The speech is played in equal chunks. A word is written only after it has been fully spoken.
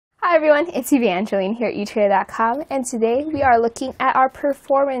Hi everyone, it's Evangeline here at etrailer.com, and today we are looking at our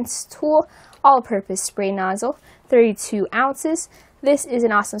Performance Tool all-purpose spray nozzle, 32 ounces. This is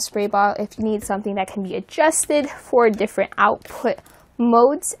an awesome spray bottle if you need something that can be adjusted for different output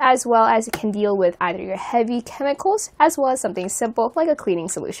modes, as well as it can deal with either your heavy chemicals as well as something simple like a cleaning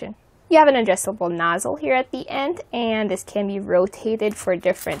solution. You have an adjustable nozzle here at the end, and this can be rotated for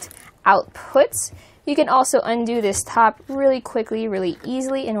different outputs. You can also undo this top really quickly, really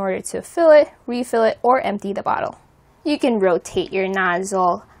easily in order to fill it, refill it, or empty the bottle. You can rotate your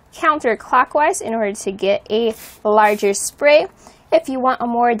nozzle counterclockwise in order to get a larger spray. If you want a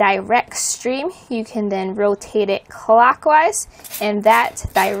more direct stream, you can then rotate it clockwise, and that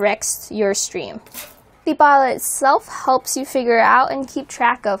directs your stream. The bottle itself helps you figure out and keep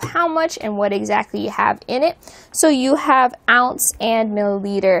track of how much and what exactly you have in it. So you have ounce and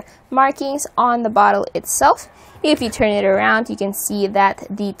milliliter markings on the bottle itself. If you turn it around, you can see that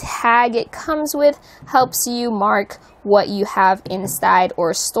the tag it comes with helps you mark what you have inside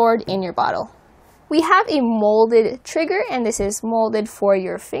or stored in your bottle. We have a molded trigger, and this is molded for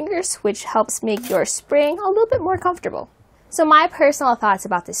your fingers, which helps make your spraying a little bit more comfortable. So my personal thoughts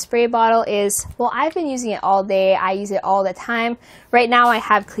about this spray bottle is, well, I've been using it all day. I use it all the time. Right now I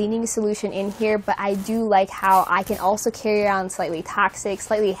have cleaning solution in here, but I do like how I can also carry around slightly toxic,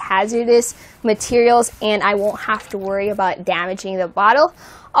 slightly hazardous materials, and I won't have to worry about damaging the bottle.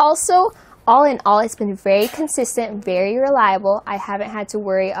 Also, all in all, it's been very consistent, very reliable. I haven't had to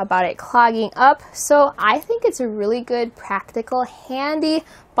worry about it clogging up. So I think it's a really good, practical, handy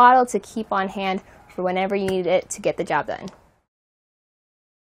bottle to keep on hand for whenever you need it to get the job done.